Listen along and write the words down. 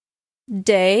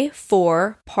Day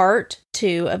 4, Part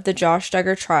 2 of the Josh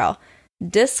Duggar trial.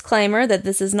 Disclaimer that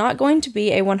this is not going to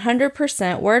be a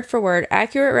 100% word-for-word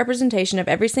accurate representation of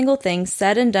every single thing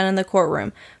said and done in the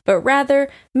courtroom, but rather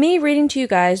me reading to you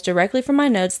guys directly from my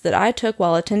notes that I took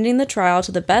while attending the trial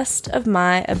to the best of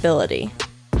my ability.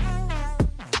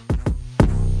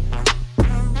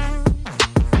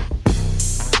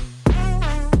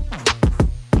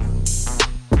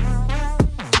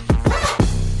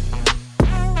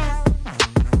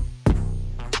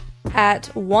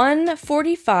 At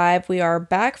 1:45, we are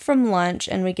back from lunch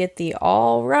and we get the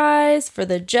all rise for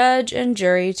the judge and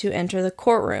jury to enter the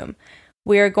courtroom.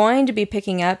 We are going to be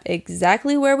picking up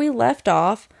exactly where we left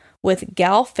off with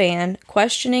Gal Fan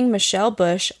questioning Michelle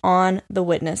Bush on the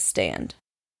witness stand.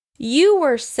 You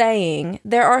were saying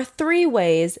there are 3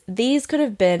 ways these could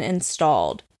have been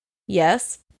installed.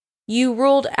 Yes. You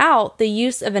ruled out the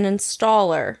use of an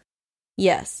installer.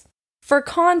 Yes. For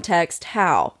context,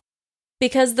 how?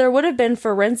 Because there would have been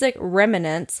forensic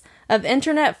remnants of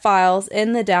internet files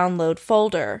in the download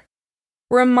folder.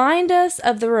 Remind us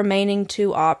of the remaining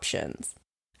 2 options,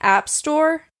 App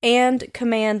Store and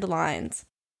command lines.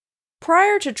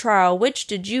 Prior to trial, which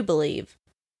did you believe?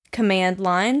 Command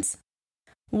lines?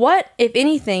 What, if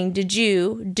anything, did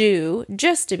you do,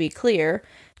 just to be clear,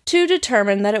 to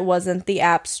determine that it wasn't the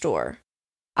App Store?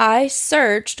 I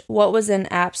searched what was in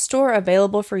App Store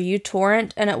available for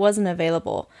uTorrent and it wasn't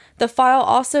available. The file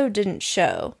also didn't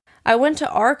show. I went to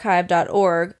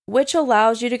archive.org, which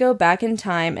allows you to go back in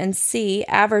time and see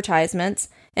advertisements,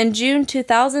 and June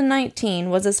 2019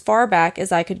 was as far back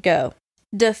as I could go.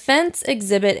 Defense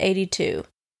Exhibit 82.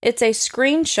 It's a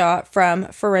screenshot from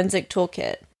Forensic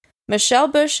Toolkit. Michelle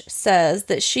Bush says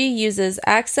that she uses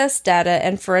Access Data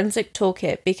and Forensic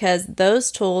Toolkit because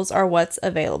those tools are what's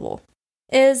available.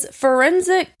 Is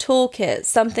Forensic Toolkit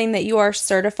something that you are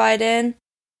certified in?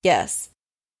 Yes.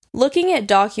 Looking at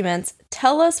documents,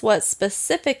 tell us what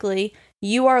specifically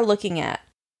you are looking at.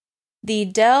 The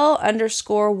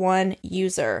Dell_1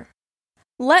 user.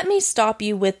 Let me stop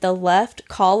you with the left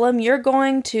column. You're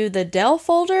going to the Dell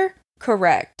folder?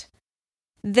 Correct.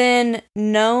 Then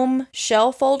GNOME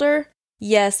shell folder?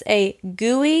 Yes, a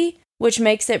GUI, which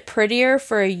makes it prettier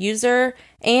for a user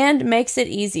and makes it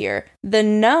easier. The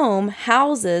GNOME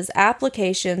houses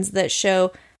applications that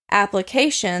show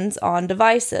applications on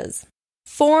devices.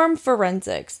 Form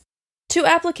forensics. 2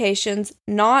 applications,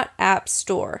 not App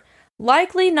Store.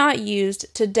 Likely not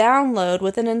used to download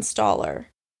with an installer.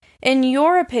 In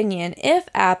your opinion, if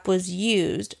app was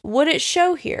used, would it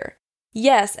show here?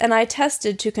 Yes, and I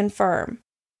tested to confirm.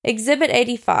 Exhibit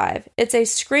 85. It's a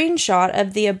screenshot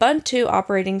of the Ubuntu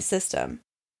operating system.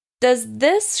 Does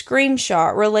this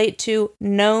screenshot relate to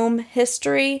GNOME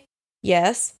history?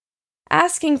 Yes.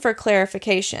 Asking for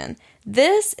clarification.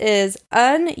 This is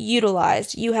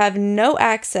unutilized. You have no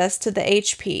access to the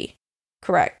HP.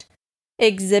 Correct.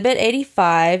 Exhibit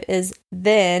 85 is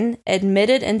then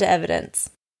admitted into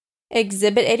evidence.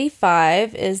 Exhibit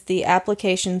 85 is the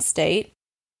application state,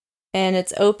 and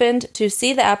it's opened to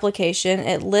see the application.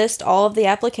 It lists all of the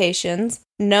applications,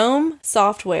 GNOME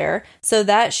software, so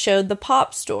that showed the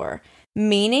POP store.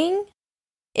 Meaning,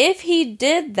 if he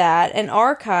did that, an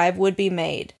archive would be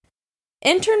made.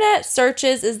 Internet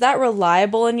searches, is that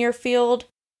reliable in your field?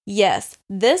 Yes,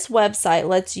 this website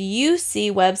lets you see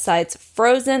websites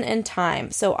frozen in time,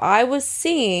 so I was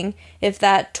seeing if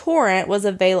that torrent was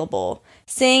available,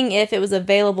 seeing if it was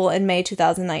available in May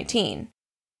 2019.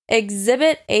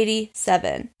 Exhibit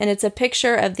 87, and it's a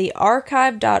picture of the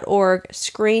archive.org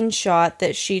screenshot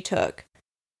that she took.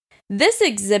 This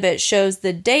exhibit shows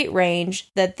the date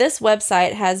range that this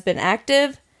website has been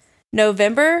active.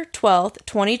 November 12th,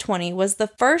 2020 was the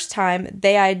first time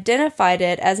they identified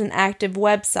it as an active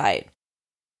website.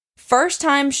 First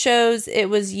time shows it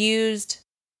was used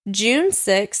June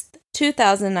 6th,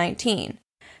 2019.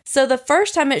 So the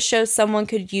first time it shows someone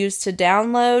could use to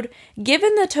download,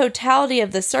 given the totality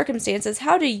of the circumstances,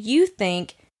 how do you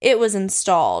think it was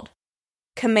installed?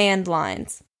 Command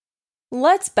lines.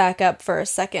 Let's back up for a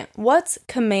second. What's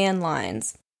command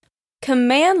lines?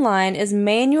 Command line is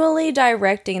manually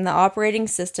directing the operating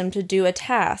system to do a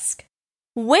task.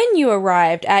 When you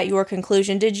arrived at your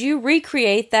conclusion, did you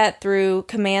recreate that through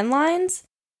command lines?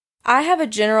 I have a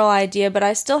general idea, but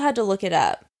I still had to look it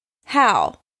up.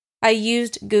 How? I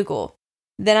used Google.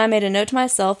 Then I made a note to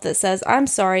myself that says, I'm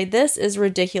sorry, this is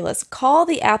ridiculous. Call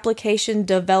the application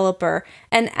developer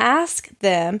and ask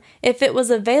them if it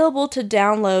was available to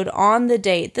download on the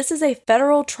date. This is a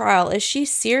federal trial. Is she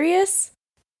serious?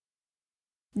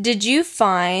 Did you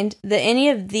find that any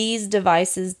of these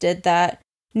devices did that?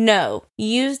 No,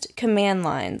 used command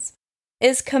lines.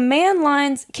 Is command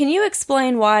lines, can you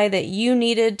explain why that you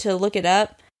needed to look it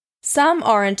up? Some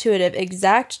are intuitive,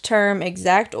 exact term,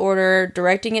 exact order,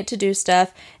 directing it to do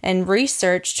stuff, and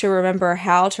research to remember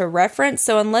how to reference.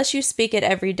 So unless you speak it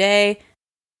every day,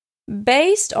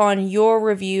 based on your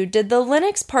review, did the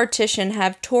Linux partition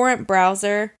have torrent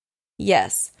browser?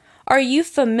 Yes. Are you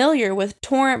familiar with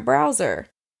torrent browser?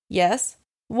 Yes.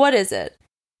 What is it?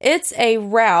 It's a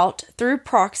route through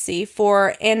proxy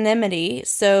for anonymity,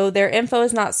 so their info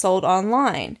is not sold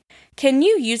online. Can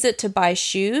you use it to buy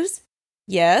shoes?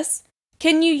 Yes.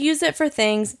 Can you use it for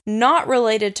things not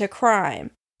related to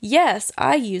crime? Yes,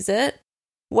 I use it.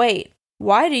 Wait,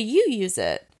 why do you use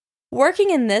it? Working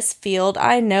in this field,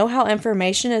 I know how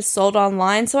information is sold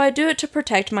online, so I do it to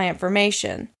protect my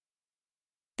information.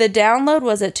 The download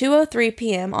was at 2:03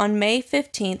 p.m. on May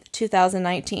 15th,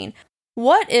 2019.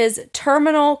 What is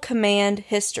terminal command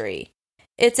history?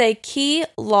 It's a key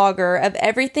logger of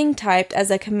everything typed as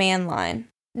a command line.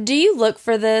 Do you look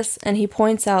for this? And he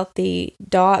points out the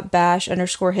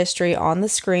 .bash_history on the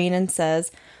screen and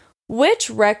says, which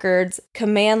records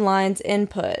command lines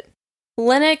input?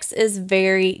 Linux is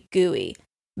very GUI.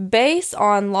 Based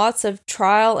on lots of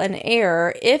trial and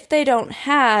error, if they don't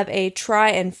have a try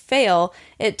and fail,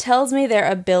 it tells me their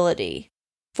ability.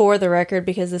 For the record,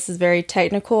 because this is very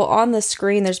technical, on the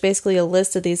screen there's basically a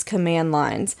list of these command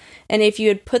lines. And if you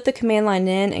had put the command line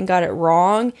in and got it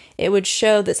wrong, it would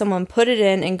show that someone put it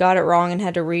in and got it wrong and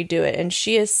had to redo it. And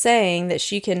she is saying that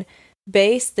she can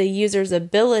base the user's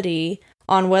ability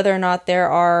on whether or not there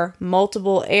are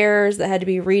multiple errors that had to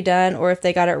be redone or if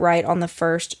they got it right on the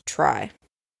first try.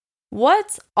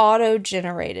 What's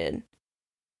auto-generated?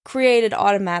 Created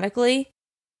automatically?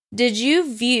 Did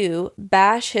you view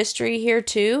bash history here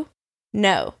too?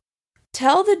 No.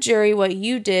 Tell the jury what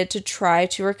you did to try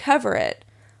to recover it.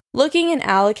 Looking in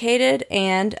allocated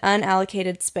and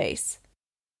unallocated space.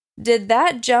 Did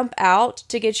that jump out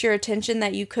to get your attention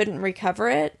that you couldn't recover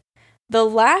it? The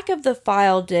lack of the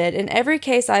file did. In every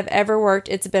case I've ever worked,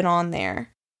 it's been on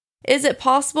there. Is it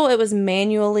possible it was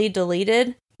manually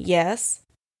deleted? Yes.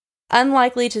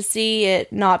 Unlikely to see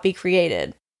it not be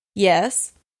created?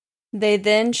 Yes. They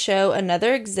then show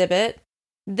another exhibit.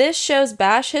 This shows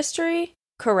bash history?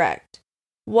 Correct.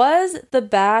 Was the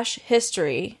bash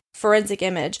history, forensic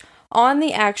image, on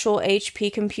the actual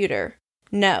HP computer?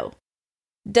 No.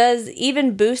 Does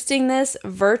even boosting this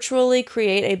virtually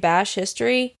create a bash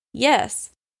history?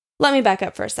 Yes. Let me back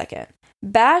up for a second.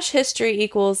 Bash history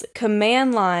equals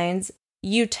command lines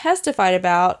you testified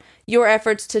about your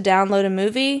efforts to download a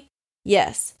movie?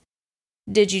 Yes.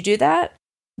 Did you do that?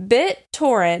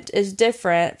 BitTorrent is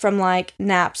different from like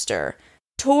Napster.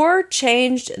 Tor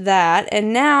changed that,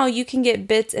 and now you can get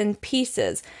bits and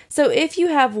pieces. So if you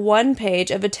have one page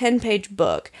of a 10-page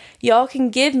book, y'all can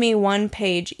give me one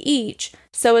page each,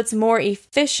 so it's more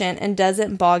efficient and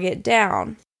doesn't bog it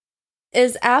down.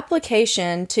 Is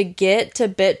application to get to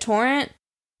BitTorrent?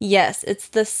 Yes, it's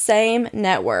the same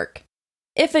network.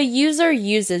 If a user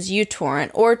uses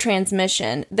uTorrent or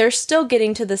transmission, they're still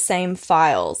getting to the same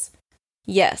files.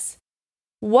 Yes.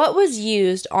 What was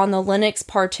used on the Linux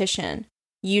partition?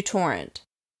 uTorrent.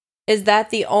 Is that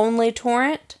the only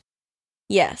torrent?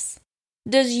 Yes.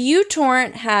 Does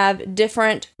uTorrent have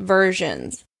different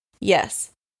versions?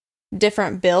 Yes.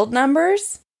 Different build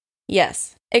numbers?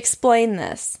 Yes. Explain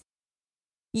this.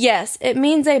 Yes, it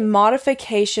means a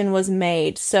modification was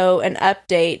made, so an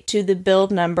update to the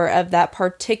build number of that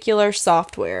particular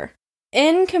software.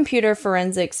 In computer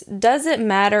forensics, does it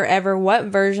matter ever what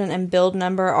version and build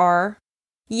number are?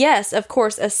 Yes, of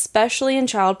course, especially in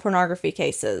child pornography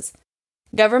cases.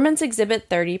 Government's Exhibit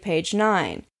 30, page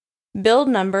 9. Build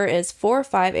number is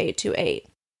 45828.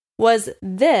 Was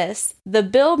this the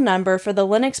build number for the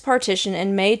Linux partition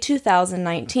in May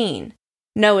 2019?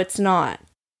 No, it's not.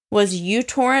 Was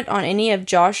uTorrent on any of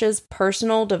Josh's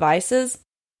personal devices?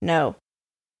 No.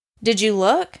 Did you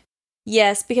look?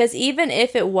 Yes, because even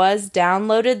if it was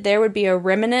downloaded, there would be a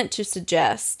remnant to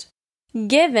suggest.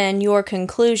 Given your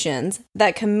conclusions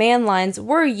that command lines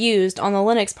were used on the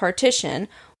Linux partition,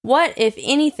 what, if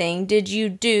anything, did you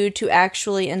do to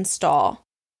actually install?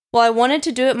 Well, I wanted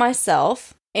to do it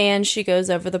myself, and she goes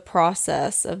over the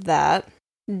process of that.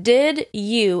 Did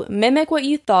you mimic what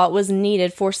you thought was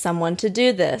needed for someone to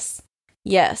do this?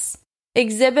 Yes.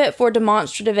 Exhibit for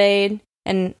demonstrative aid,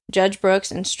 and Judge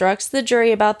Brooks instructs the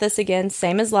jury about this again,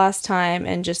 same as last time,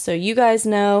 and just so you guys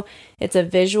know, it's a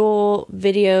visual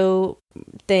video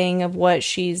thing of what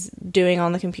she's doing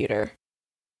on the computer.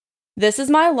 This is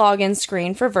my login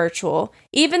screen for virtual.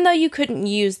 Even though you couldn't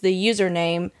use the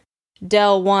username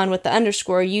Del1 with the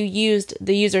underscore, you used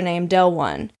the username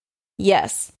Del1.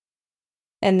 Yes.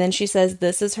 And then she says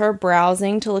this is her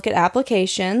browsing to look at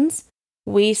applications.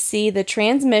 We see the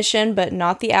transmission, but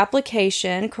not the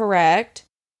application, correct.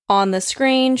 On the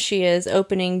screen, she is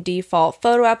opening default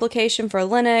photo application for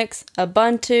Linux,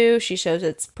 Ubuntu. She shows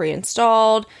it's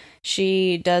pre-installed.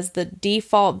 She does the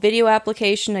default video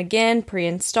application, again,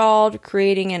 pre-installed,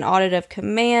 creating an audit of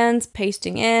commands,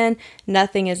 pasting in,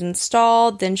 nothing is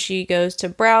installed. Then she goes to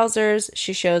browsers.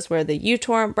 She shows where the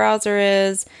uTorrent browser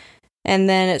is. And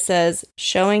then it says,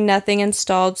 showing nothing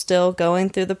installed still, going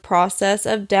through the process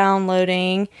of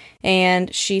downloading.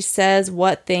 And she says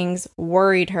what things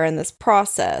worried her in this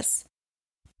process.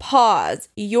 Pause.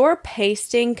 You're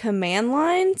pasting command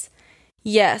lines?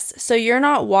 Yes, so you're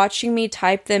not watching me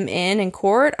type them in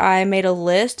court. I made a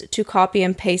list to copy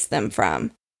and paste them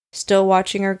from. Still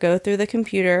watching her go through the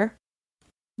computer.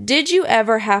 Did you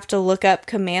ever have to look up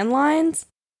command lines?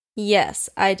 Yes,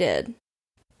 I did.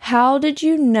 How did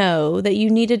you know that you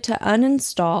needed to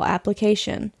uninstall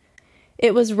application?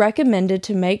 It was recommended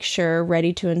to make sure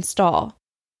ready to install.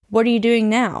 What are you doing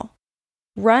now?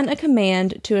 Run a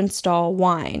command to install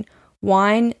Wine.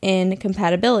 Wine in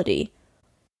compatibility.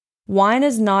 Wine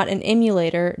is not an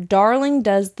emulator. Darling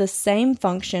does the same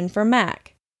function for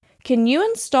Mac. Can you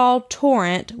install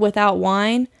Torrent without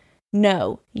Wine?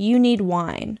 No, you need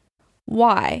Wine.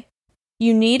 Why?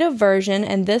 You need a version,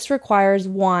 and this requires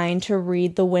Wine to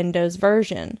read the Windows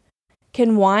version.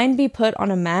 Can Wine be put on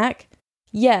a Mac?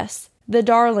 Yes, the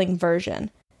Darling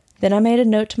version. Then I made a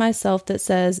note to myself that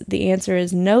says the answer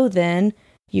is no then.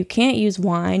 You can't use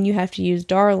Wine, you have to use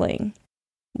Darling.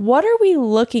 What are we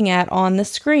looking at on the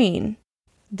screen?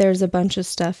 There's a bunch of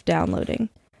stuff downloading.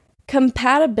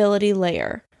 Compatibility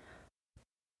layer,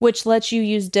 which lets you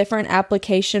use different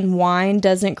application. Wine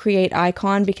doesn't create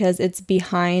icon because it's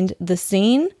behind the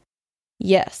scene?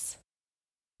 Yes.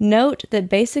 Note that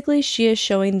basically she is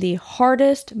showing the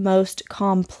hardest, most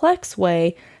complex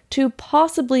way to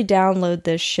possibly download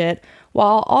this shit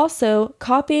while also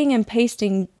copying and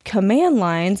pasting command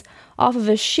lines off of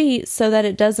a sheet so that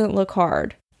it doesn't look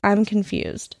hard. I'm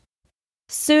confused.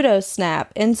 Sudo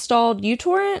snap installed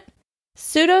uTorrent?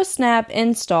 Sudo snap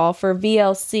install for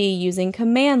VLC using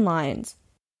command lines.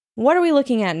 What are we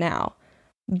looking at now?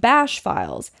 Bash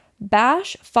files.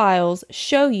 Bash files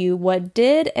show you what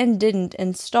did and didn't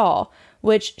install,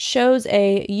 which shows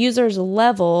a user's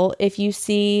level if you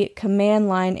see command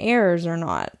line errors or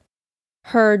not.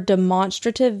 Her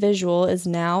demonstrative visual is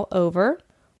now over.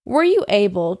 Were you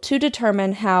able to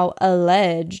determine how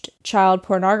alleged child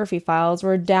pornography files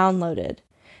were downloaded?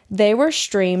 They were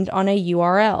streamed on a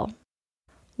URL.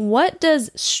 What does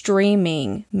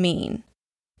streaming mean?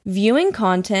 Viewing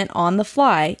content on the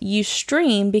fly. You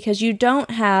stream because you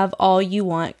don't have all you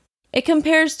want. It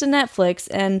compares to Netflix,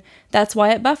 and that's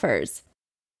why it buffers.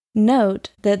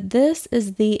 Note that this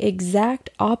is the exact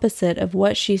opposite of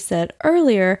what she said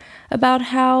earlier about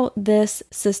how this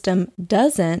system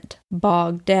doesn't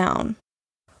bog down.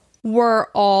 Were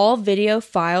all video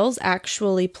files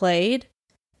actually played?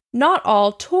 Not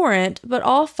all torrent, but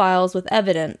all files with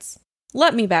evidence.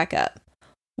 Let me back up.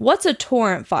 What's a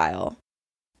torrent file?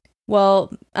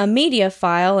 Well, a media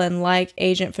file, and like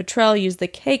Agent Futrell used the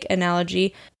cake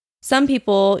analogy, some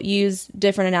people use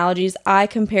different analogies. I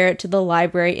compare it to the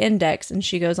library index, and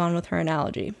she goes on with her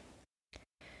analogy.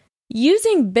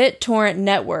 Using BitTorrent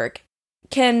network,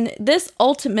 can this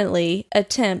ultimately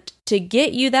attempt to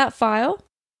get you that file?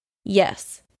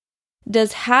 Yes.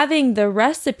 Does having the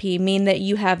recipe mean that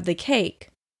you have the cake?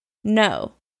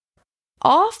 No.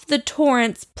 Off the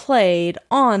torrents played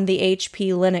on the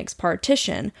HP Linux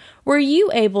partition, were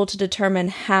you able to determine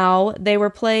how they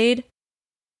were played?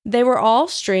 They were all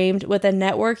streamed with a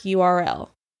network URL.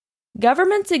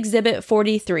 Government's Exhibit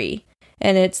 43,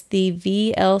 and it's the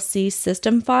VLC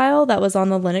system file that was on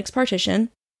the Linux partition.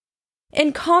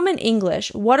 In common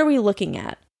English, what are we looking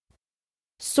at?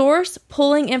 Source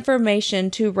pulling information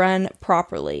to run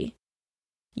properly.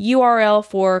 URL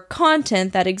for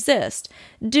content that exists.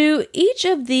 Do each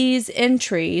of these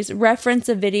entries reference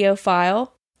a video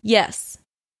file? Yes.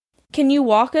 Can you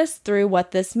walk us through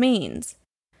what this means?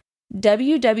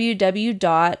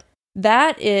 www.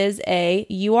 That is a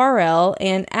URL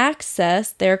and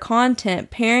access their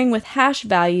content pairing with hash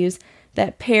values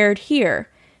that paired here.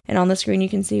 And on the screen you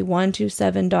can see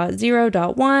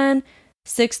 127.0.1,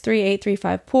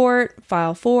 63835 port,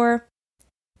 file 4.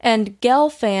 And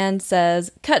Gelfan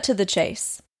says, cut to the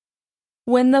chase.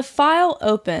 When the file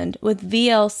opened with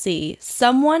VLC,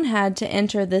 someone had to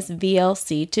enter this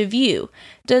VLC to view.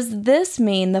 Does this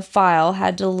mean the file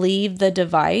had to leave the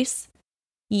device?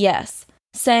 Yes,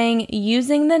 saying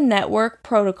using the network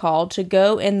protocol to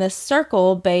go in the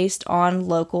circle based on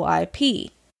local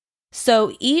IP.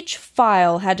 So each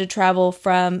file had to travel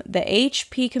from the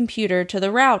HP computer to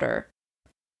the router.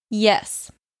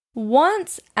 Yes.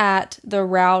 Once at the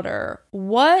router,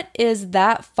 what is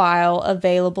that file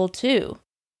available to?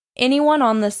 Anyone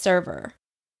on the server.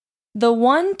 The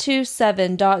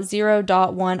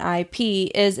 127.0.1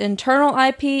 IP is internal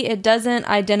IP. It doesn't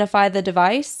identify the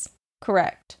device?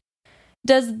 Correct.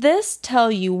 Does this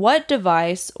tell you what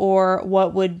device or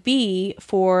what would be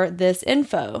for this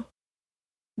info?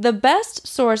 The best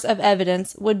source of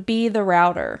evidence would be the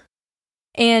router.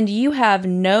 And you have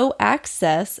no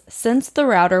access since the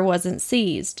router wasn't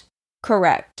seized.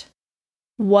 Correct.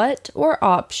 What were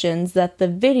options that the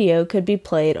video could be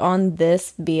played on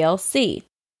this VLC?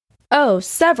 Oh,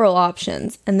 several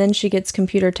options. And then she gets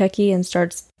computer techie and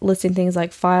starts listing things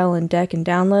like file and deck and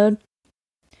download.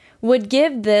 Would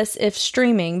give this if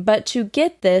streaming, but to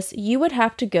get this, you would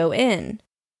have to go in.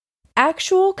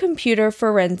 Actual computer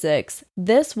forensics,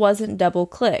 this wasn't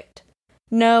double-clicked.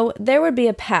 No, there would be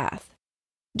a path.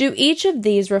 Do each of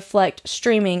these reflect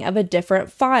streaming of a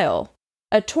different file?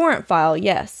 A torrent file,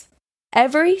 yes.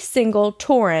 Every single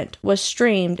torrent was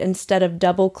streamed instead of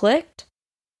double-clicked?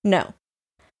 No.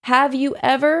 Have you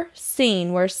ever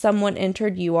seen where someone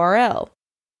entered URL?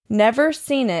 Never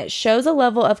seen it shows a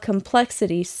level of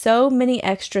complexity, so many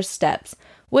extra steps,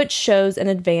 which shows an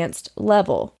advanced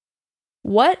level.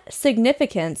 What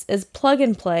significance is plug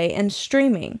and play and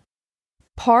streaming?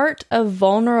 Part of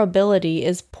vulnerability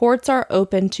is ports are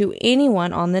open to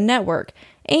anyone on the network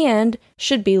and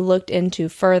should be looked into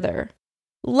further.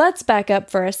 Let's back up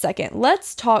for a second.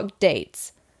 Let's talk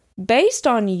dates. Based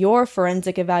on your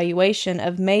forensic evaluation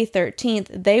of May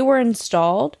 13th, they were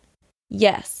installed?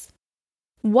 Yes.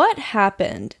 What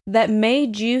happened that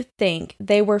made you think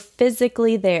they were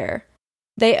physically there?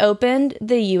 They opened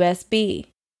the USB.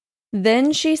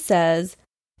 Then she says,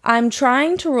 I'm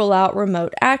trying to rule out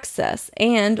remote access,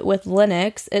 and with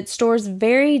Linux, it stores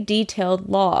very detailed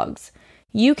logs.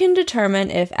 You can determine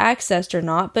if accessed or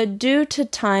not, but due to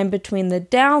time between the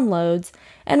downloads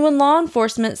and when law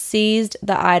enforcement seized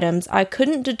the items, I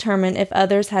couldn't determine if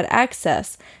others had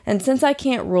access, and since I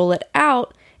can't rule it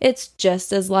out, it's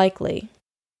just as likely.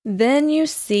 Then you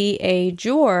see a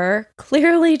juror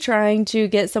clearly trying to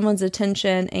get someone's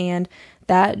attention, and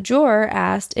that juror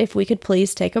asked if we could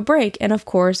please take a break, and of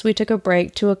course we took a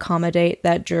break to accommodate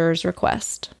that juror's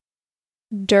request.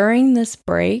 During this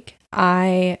break,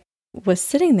 I was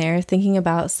sitting there thinking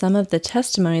about some of the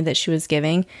testimony that she was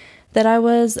giving that I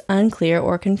was unclear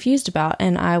or confused about,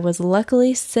 and I was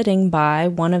luckily sitting by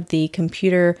one of the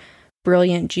computer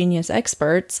brilliant genius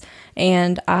experts,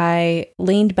 and I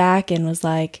leaned back and was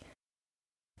like,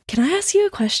 can I ask you a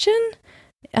question?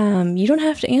 You don't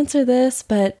have to answer this,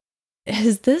 but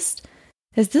is this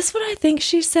what I think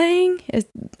she's saying? Is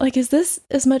this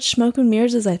as much smoke and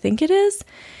mirrors as I think it is?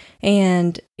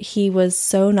 And he was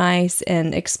so nice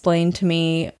and explained to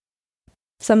me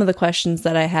some of the questions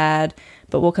that I had,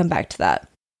 but we'll come back to that.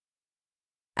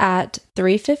 At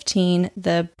 3:15,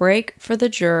 the break for the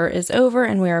juror is over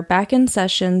and we are back in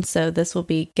session, so this will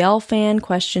be Gelfand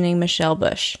questioning Michelle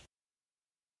Bush.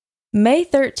 May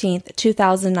 13th,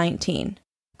 2019,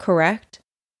 correct?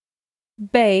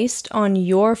 Based on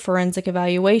your forensic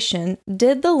evaluation,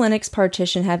 did the Linux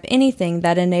partition have anything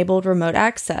that enabled remote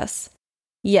access?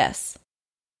 Yes.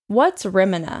 What's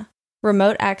Remina?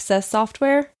 Remote access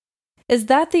software? Is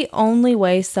that the only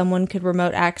way someone could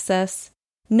remote access?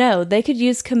 No, they could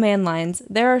use command lines.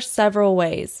 There are several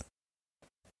ways.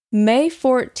 May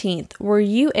 14th, were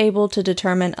you able to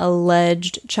determine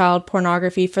alleged child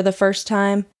pornography for the first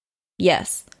time?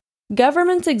 Yes.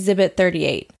 Government's Exhibit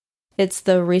 38. It's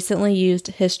the recently used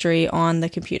history on the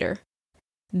computer.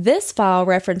 This file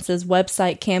references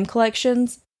website cam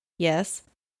collections? Yes.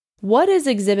 What is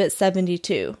Exhibit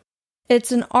 72?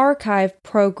 It's an archive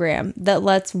program that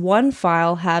lets one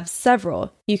file have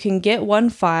several. You can get one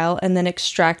file and then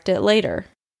extract it later.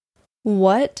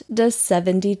 What does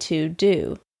 72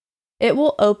 do? It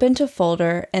will open to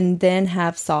folder and then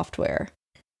have software.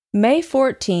 May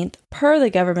 14th, per the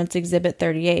government's Exhibit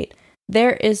 38,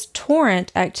 there is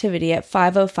torrent activity at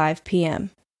 5:05 p.m.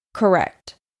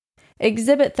 Correct.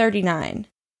 Exhibit 39.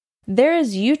 There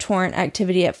is uTorrent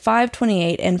activity at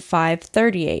 5:28 and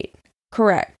 5:38.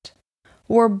 Correct.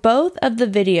 Were both of the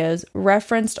videos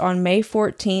referenced on May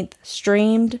 14th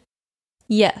streamed?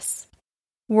 Yes.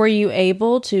 Were you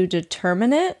able to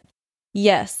determine it?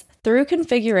 Yes, through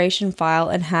configuration file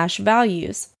and hash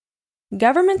values.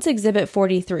 Government's Exhibit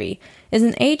 43 is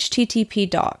an HTTP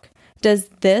doc. Does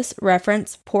this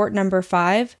reference port number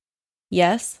 5?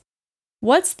 Yes.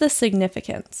 What's the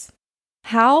significance?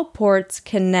 How ports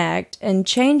connect and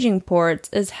changing ports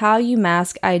is how you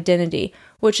mask identity,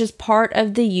 which is part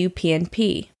of the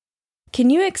UPnP. Can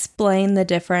you explain the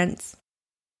difference?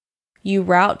 You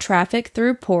route traffic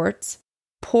through ports.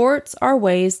 Ports are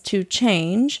ways to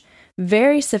change,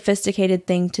 very sophisticated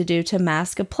thing to do to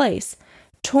mask a place.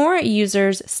 Torrent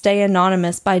users stay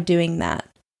anonymous by doing that.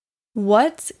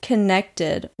 What's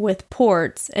connected with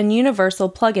ports and universal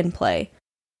plug-and-play?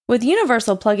 With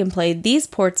universal plug-and-play, these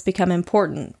ports become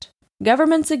important.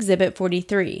 Government's Exhibit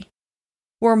 43.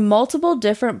 Were multiple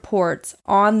different ports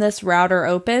on this router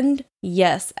opened?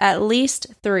 Yes, at least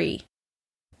 3.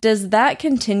 Does that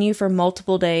continue for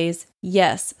multiple days?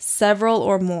 Yes, several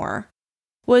or more.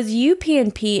 Was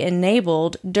UPnP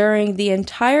enabled during the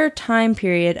entire time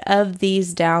period of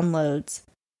these downloads?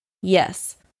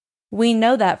 Yes. We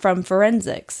know that from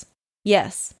forensics.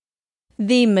 Yes.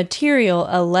 The material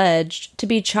alleged to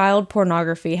be child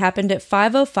pornography happened at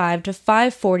 5:05 to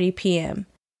 5:40 p.m.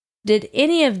 Did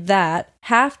any of that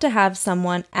have to have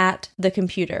someone at the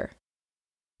computer?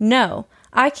 No,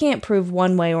 I can't prove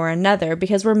one way or another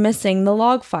because we're missing the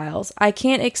log files. I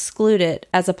can't exclude it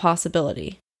as a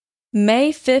possibility.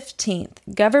 May 15th,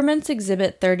 Government's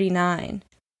Exhibit 39.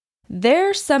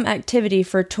 There's some activity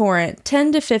for torrent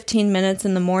 10 to 15 minutes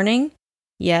in the morning?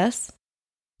 Yes.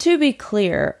 To be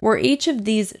clear, were each of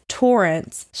these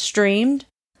torrents streamed?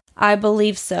 I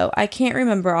believe so. I can't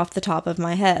remember off the top of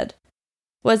my head.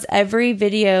 Was every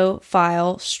video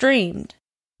file streamed?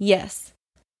 Yes.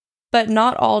 But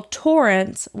not all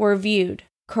torrents were viewed.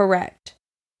 Correct.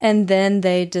 And then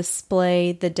they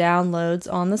display the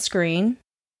downloads on the screen.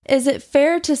 Is it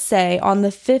fair to say on the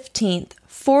 15th,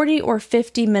 40 or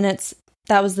 50 minutes,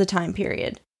 that was the time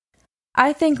period?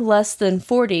 I think less than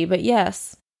 40, but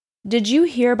yes. Did you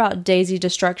hear about daisy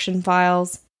destruction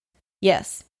files?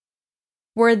 Yes.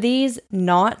 Were these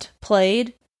not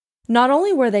played? Not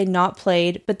only were they not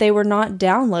played, but they were not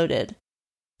downloaded.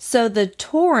 So the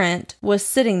torrent was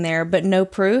sitting there, but no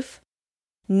proof?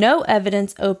 No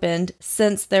evidence opened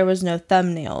since there was no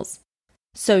thumbnails.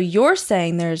 So you're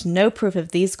saying there's no proof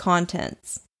of these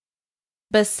contents.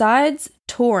 Besides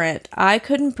torrent, I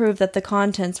couldn't prove that the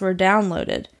contents were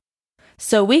downloaded.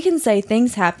 So we can say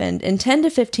things happened in 10 to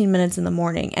 15 minutes in the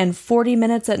morning and 40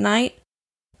 minutes at night?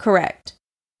 Correct.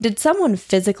 Did someone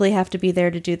physically have to be there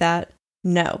to do that?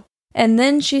 No. And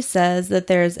then she says that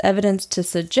there is evidence to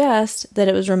suggest that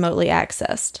it was remotely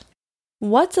accessed.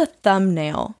 What's a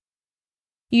thumbnail?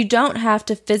 You don't have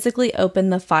to physically open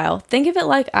the file. Think of it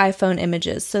like iPhone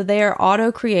images, so they are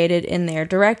auto-created in there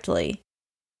directly.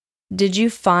 Did you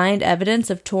find evidence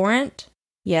of torrent?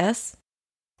 Yes.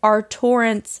 Are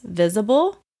torrents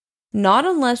visible? Not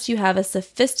unless you have a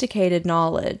sophisticated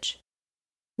knowledge.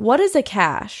 What is a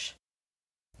cache?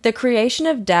 The creation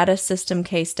of data system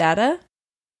case data?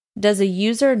 Does a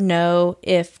user know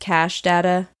if cache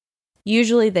data?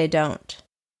 Usually they don't.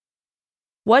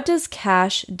 What does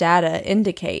cache data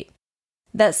indicate?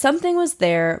 That something was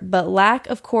there, but lack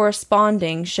of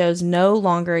corresponding shows no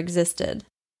longer existed.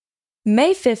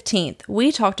 May 15th,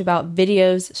 we talked about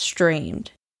videos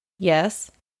streamed. Yes.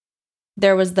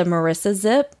 There was the Marissa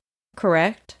zip,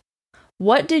 correct?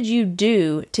 What did you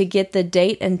do to get the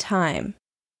date and time?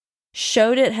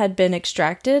 Showed it had been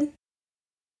extracted?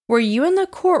 Were you in the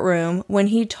courtroom when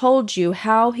he told you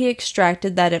how he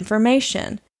extracted that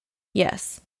information?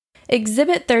 Yes.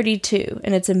 Exhibit 32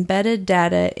 and its embedded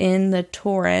data in the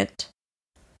torrent.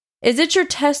 Is it your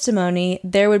testimony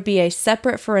there would be a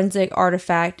separate forensic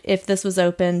artifact if this was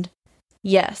opened?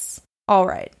 Yes. All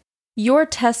right. Your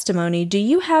testimony, do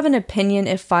you have an opinion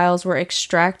if files were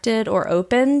extracted or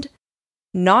opened?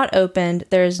 Not opened,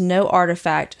 there is no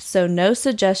artifact, so no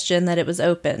suggestion that it was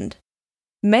opened.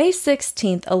 May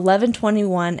 16th,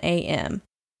 11:21 a.m.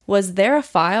 Was there a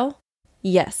file?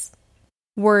 Yes.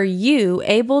 Were you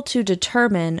able to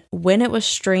determine when it was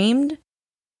streamed?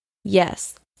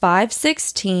 Yes.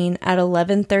 5:16 at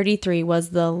 11:33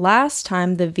 was the last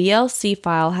time the VLC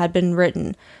file had been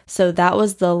written, so that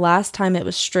was the last time it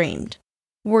was streamed.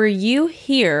 Were you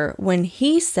here when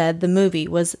he said the movie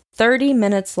was 30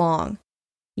 minutes long?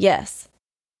 Yes.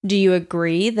 Do you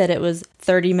agree that it was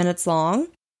 30 minutes long?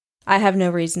 I have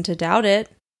no reason to doubt it.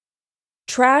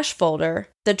 Trash folder.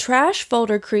 The trash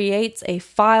folder creates a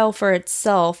file for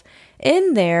itself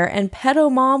in there, and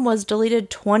Pedo Mom was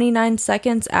deleted 29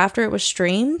 seconds after it was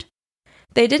streamed?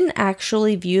 They didn't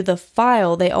actually view the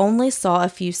file, they only saw a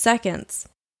few seconds.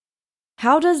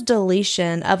 How does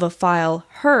deletion of a file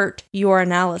hurt your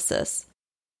analysis?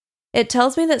 It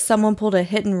tells me that someone pulled a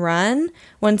hit and run.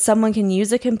 When someone can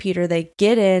use a computer, they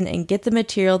get in and get the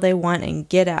material they want and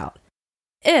get out.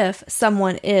 If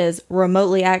someone is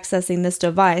remotely accessing this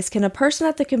device, can a person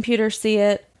at the computer see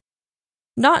it?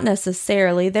 Not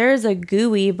necessarily. There is a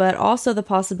GUI, but also the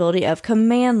possibility of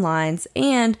command lines,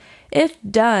 and if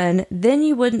done, then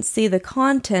you wouldn't see the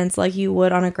contents like you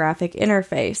would on a graphic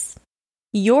interface.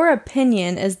 Your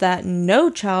opinion is that no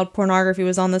child pornography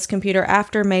was on this computer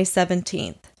after May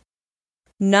 17th.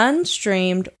 None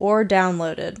streamed or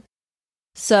downloaded.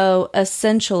 So,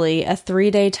 essentially, a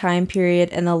 3-day time period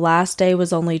and the last day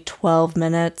was only 12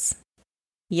 minutes.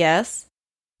 Yes.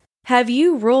 Have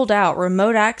you ruled out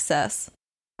remote access?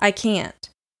 I can't.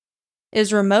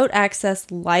 Is remote access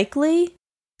likely?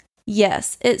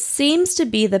 Yes, it seems to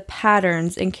be the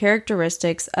patterns and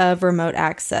characteristics of remote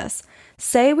access.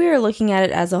 Say we are looking at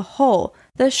it as a whole,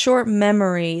 the short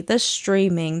memory, the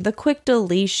streaming, the quick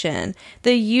deletion,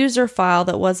 the user file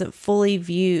that wasn't fully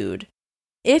viewed.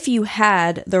 If you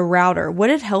had the router,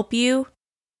 would it help you?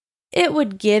 It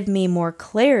would give me more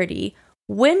clarity.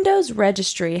 Windows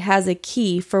Registry has a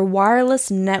key for wireless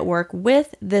network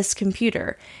with this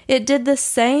computer. It did the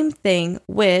same thing,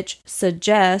 which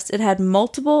suggests it had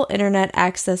multiple internet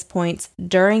access points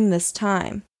during this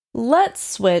time. Let's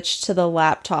switch to the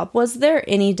laptop. Was there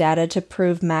any data to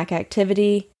prove Mac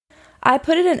activity? I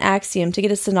put it in Axiom to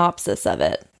get a synopsis of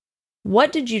it.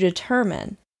 What did you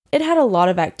determine? It had a lot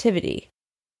of activity.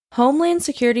 Homeland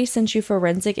Security sent you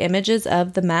forensic images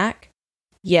of the Mac?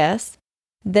 Yes.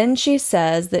 Then she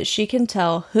says that she can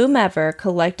tell whomever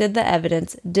collected the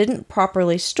evidence didn't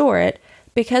properly store it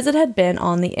because it had been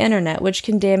on the internet, which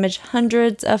can damage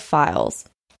hundreds of files.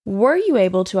 Were you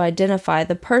able to identify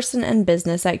the person and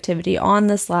business activity on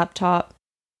this laptop?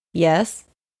 Yes.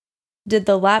 Did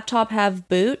the laptop have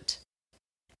boot?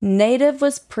 Native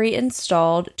was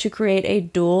pre-installed to create a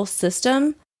dual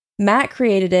system. Matt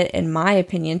created it, in my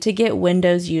opinion, to get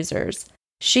Windows users.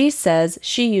 She says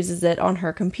she uses it on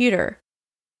her computer.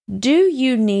 Do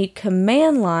you need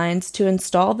command lines to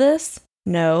install this?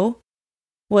 No.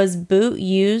 Was boot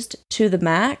used to the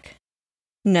Mac?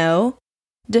 No.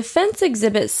 Defense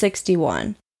Exhibit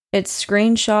 61. It's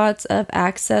screenshots of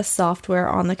access software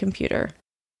on the computer.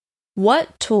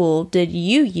 What tool did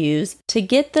you use to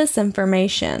get this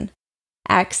information?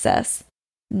 Access.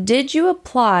 Did you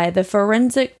apply the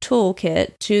forensic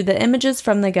toolkit to the images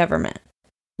from the government?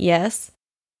 Yes.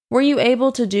 Were you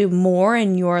able to do more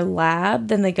in your lab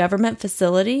than the government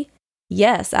facility?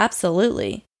 Yes,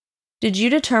 absolutely. Did you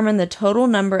determine the total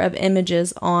number of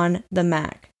images on the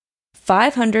Mac?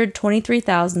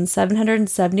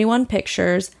 523,771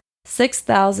 pictures,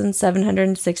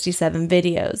 6,767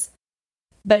 videos.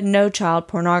 But no child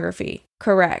pornography.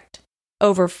 Correct.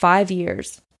 Over 5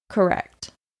 years.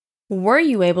 Correct. Were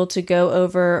you able to go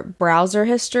over browser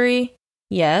history?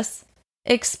 Yes.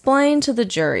 Explain to the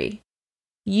jury.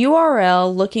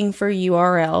 URL looking for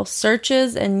URL,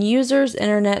 searches, and users'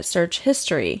 internet search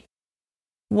history.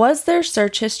 Was there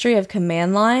search history of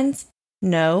command lines?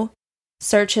 No.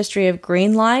 Search history of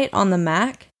green light on the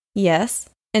Mac? Yes.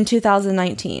 In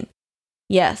 2019?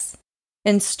 Yes.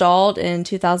 Installed in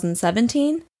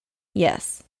 2017?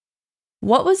 Yes.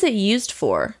 What was it used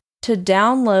for? To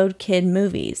download kid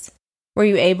movies. Were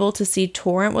you able to see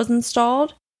torrent was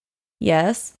installed?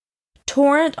 Yes.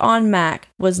 Torrent on Mac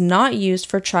was not used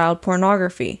for child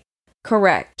pornography.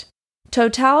 Correct.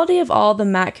 Totality of all the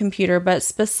Mac computer, but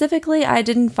specifically I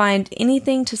didn't find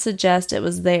anything to suggest it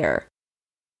was there.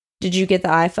 Did you get the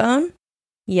iPhone?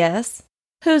 Yes.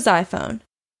 Whose iPhone?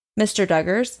 Mr.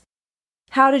 Duggar's.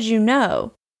 How did you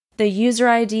know? The user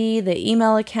ID, the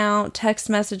email account, text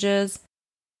messages.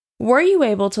 Were you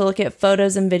able to look at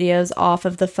photos and videos off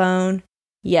of the phone?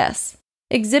 Yes.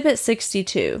 Exhibit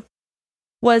 62.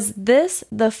 Was this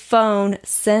the phone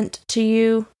sent to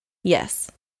you?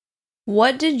 Yes.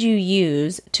 What did you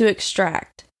use to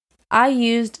extract? I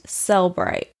used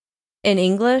Cellbrite. In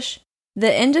English,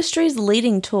 the industry's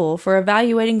leading tool for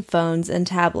evaluating phones and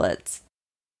tablets.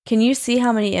 Can you see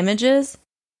how many images?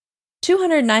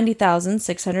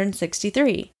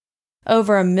 290,663.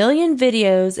 Over 1 million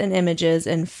videos and images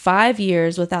in 5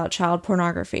 years without child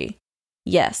pornography.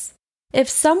 Yes. If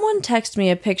someone texts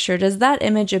me a picture, does that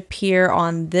image appear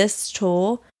on this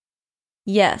tool?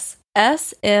 Yes.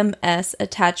 SMS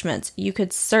attachments you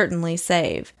could certainly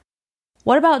save.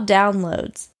 What about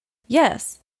downloads?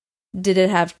 Yes. Did it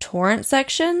have torrent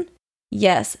section?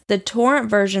 Yes, the torrent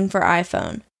version for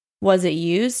iPhone. Was it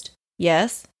used?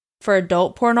 Yes. For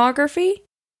adult pornography?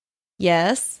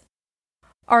 Yes.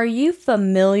 Are you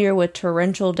familiar with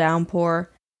torrential downpour?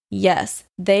 Yes,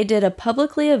 they did a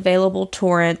publicly available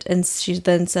torrent, and she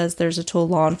then says there's a tool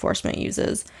law enforcement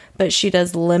uses, but she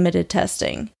does limited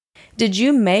testing. Did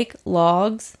you make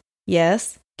logs?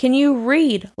 Yes. Can you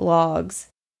read logs?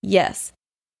 Yes.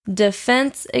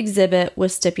 Defense exhibit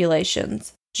with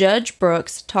stipulations. Judge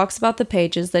Brooks talks about the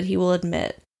pages that he will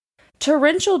admit.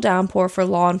 Torrential downpour for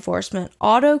law enforcement.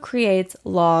 Auto creates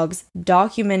logs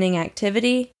documenting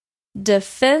activity.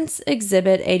 Defense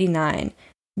Exhibit 89.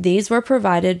 These were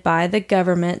provided by the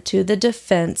government to the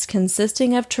defense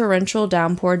consisting of torrential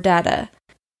downpour data.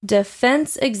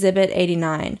 Defense Exhibit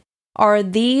 89. Are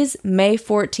these May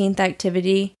 14th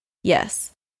activity?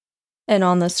 Yes. And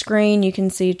on the screen, you can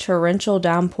see torrential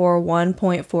downpour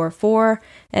 1.44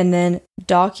 and then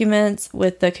documents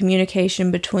with the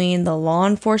communication between the law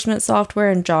enforcement software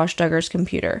and Josh Duggar's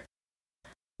computer.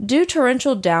 Do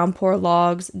torrential downpour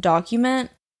logs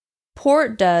document?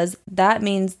 Port does. That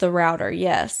means the router,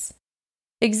 yes.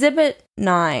 Exhibit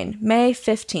 9, May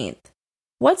 15th.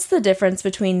 What's the difference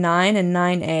between 9 and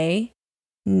 9A?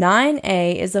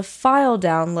 9A is a file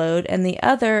download and the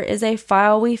other is a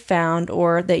file we found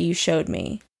or that you showed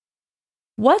me.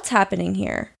 What's happening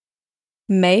here?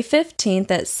 May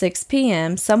 15th at 6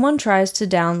 p.m., someone tries to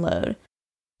download.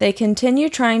 They continue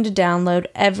trying to download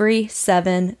every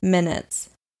 7 minutes.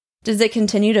 Does it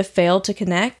continue to fail to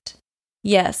connect?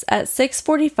 Yes, at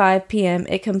 6:45 p.m.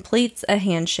 it completes a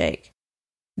handshake.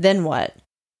 Then what?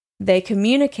 They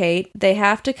communicate, they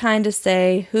have to kind of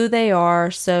say who they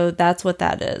are, so that's what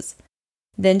that is.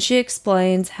 Then she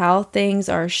explains how things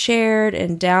are shared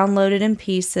and downloaded in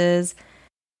pieces.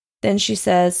 Then she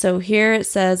says, so here it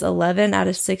says 11 out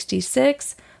of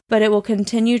 66, but it will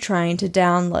continue trying to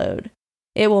download.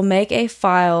 It will make a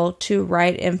file to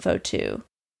write info to.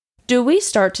 Do we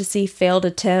start to see failed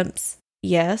attempts?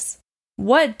 Yes.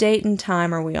 What date and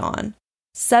time are we on?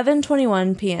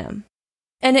 7:21 p.m.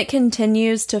 And it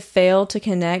continues to fail to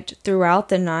connect throughout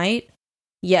the night?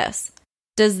 Yes.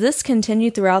 Does this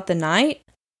continue throughout the night?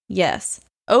 Yes.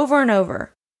 Over and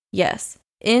over? Yes.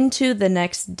 Into the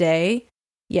next day?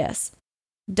 Yes.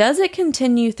 Does it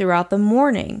continue throughout the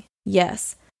morning?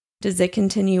 Yes. Does it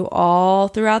continue all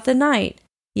throughout the night?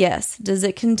 Yes. Does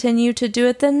it continue to do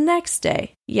it the next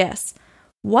day? Yes.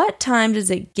 What time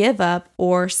does it give up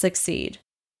or succeed?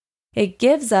 It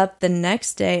gives up the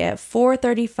next day at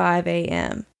 4:35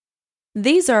 a.m.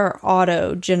 These are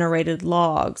auto-generated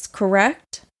logs,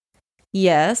 correct?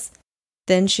 Yes.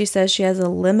 Then she says she has a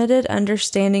limited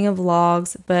understanding of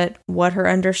logs, but what her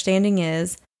understanding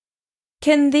is.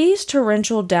 Can these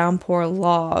torrential downpour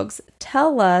logs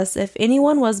tell us if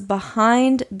anyone was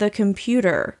behind the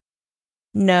computer?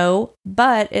 No,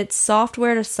 but it's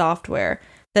software to software.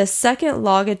 The second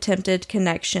log attempted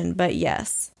connection, but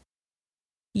yes.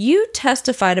 You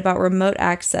testified about remote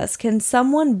access. Can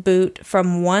someone boot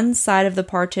from one side of the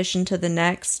partition to the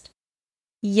next?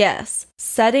 Yes.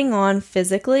 Setting on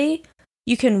physically.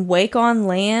 You can wake on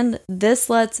LAN. This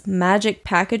lets magic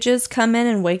packages come in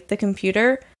and wake the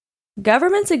computer.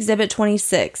 Government's Exhibit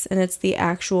 26, and it's the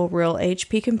actual real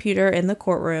HP computer in the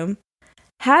courtroom.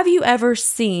 Have you ever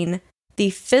seen the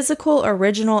physical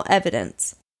original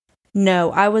evidence?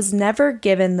 No, I was never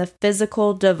given the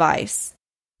physical device.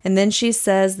 And then she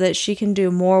says that she can do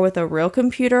more with a real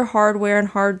computer hardware and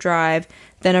hard drive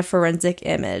than a forensic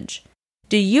image.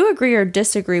 Do you agree or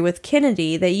disagree with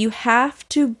Kennedy that you have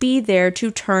to be there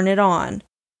to turn it on?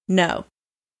 No.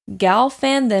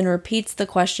 Galfan then repeats the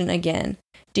question again.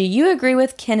 Do you agree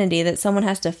with Kennedy that someone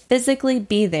has to physically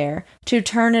be there to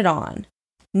turn it on?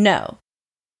 No.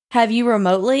 Have you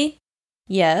remotely?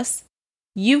 Yes.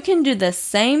 You can do the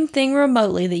same thing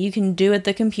remotely that you can do at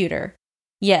the computer?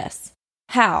 Yes.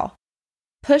 How?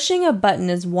 Pushing a button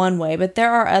is one way, but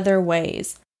there are other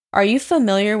ways. Are you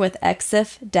familiar with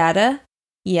EXIF data?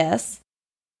 Yes.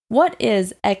 What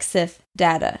is EXIF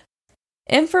data?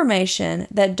 Information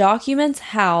that documents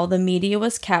how the media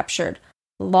was captured.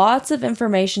 Lots of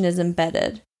information is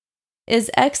embedded.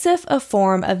 Is EXIF a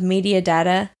form of media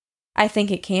data? I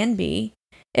think it can be.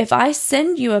 If I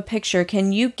send you a picture,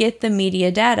 can you get the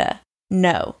media data?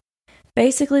 No.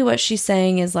 Basically what she's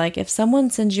saying is like if someone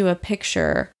sends you a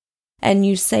picture and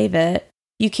you save it,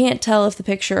 you can't tell if the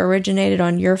picture originated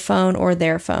on your phone or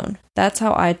their phone. That's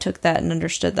how I took that and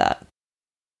understood that.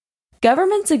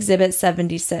 Government's Exhibit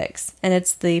 76, and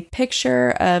it's the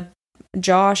picture of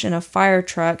Josh in a fire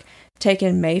truck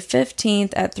taken May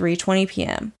 15th at 3:20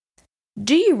 p.m.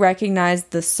 Do you recognize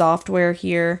the software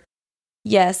here?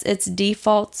 Yes, it's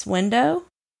defaults window.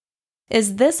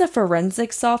 Is this a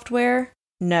forensic software?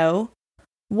 No.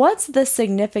 What's the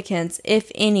significance,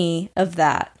 if any, of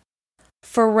that?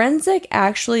 Forensic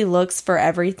actually looks for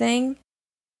everything.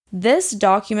 This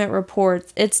document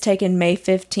reports it's taken May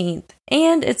 15th,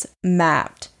 and it's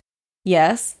mapped.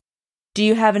 Yes. Do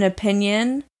you have an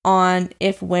opinion on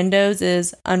if Windows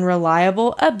is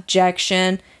unreliable?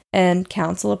 Objection. and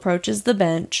counsel approaches the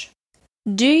bench.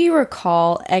 Do you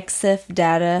recall EXIF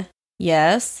data?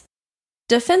 Yes.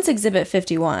 Defense Exhibit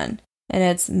 51, and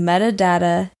it's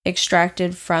metadata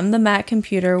extracted from the Mac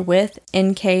computer with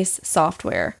Encase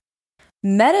software.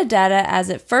 Metadata as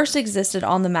it first existed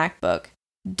on the MacBook.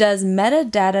 Does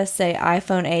metadata say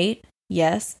iPhone 8?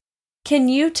 Yes. Can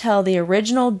you tell the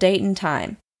original date and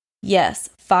time? Yes,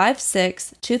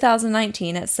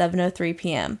 5/6/2019 at 7:03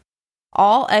 p.m.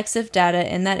 All EXIF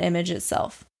data in that image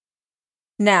itself.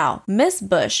 Now, Miss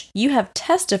Bush, you have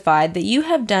testified that you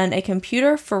have done a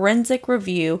computer forensic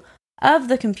review of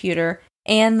the computer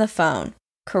and the phone,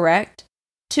 correct?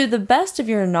 To the best of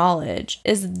your knowledge,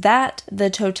 is that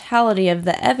the totality of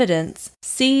the evidence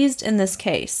seized in this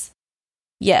case?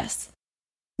 Yes.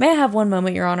 May I have one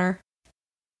moment, Your Honor?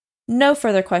 No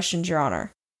further questions, Your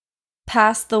Honor.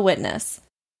 Pass the witness.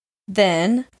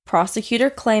 Then, Prosecutor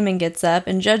Clayman gets up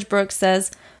and Judge Brooks says,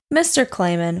 Mr.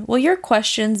 Clayman, will your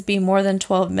questions be more than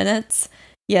 12 minutes?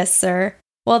 Yes, sir.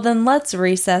 Well, then let's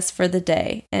recess for the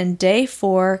day, and day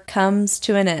 4 comes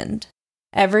to an end.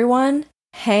 Everyone,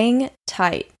 hang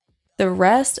tight. The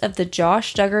rest of the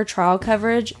Josh Duggar trial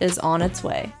coverage is on its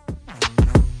way.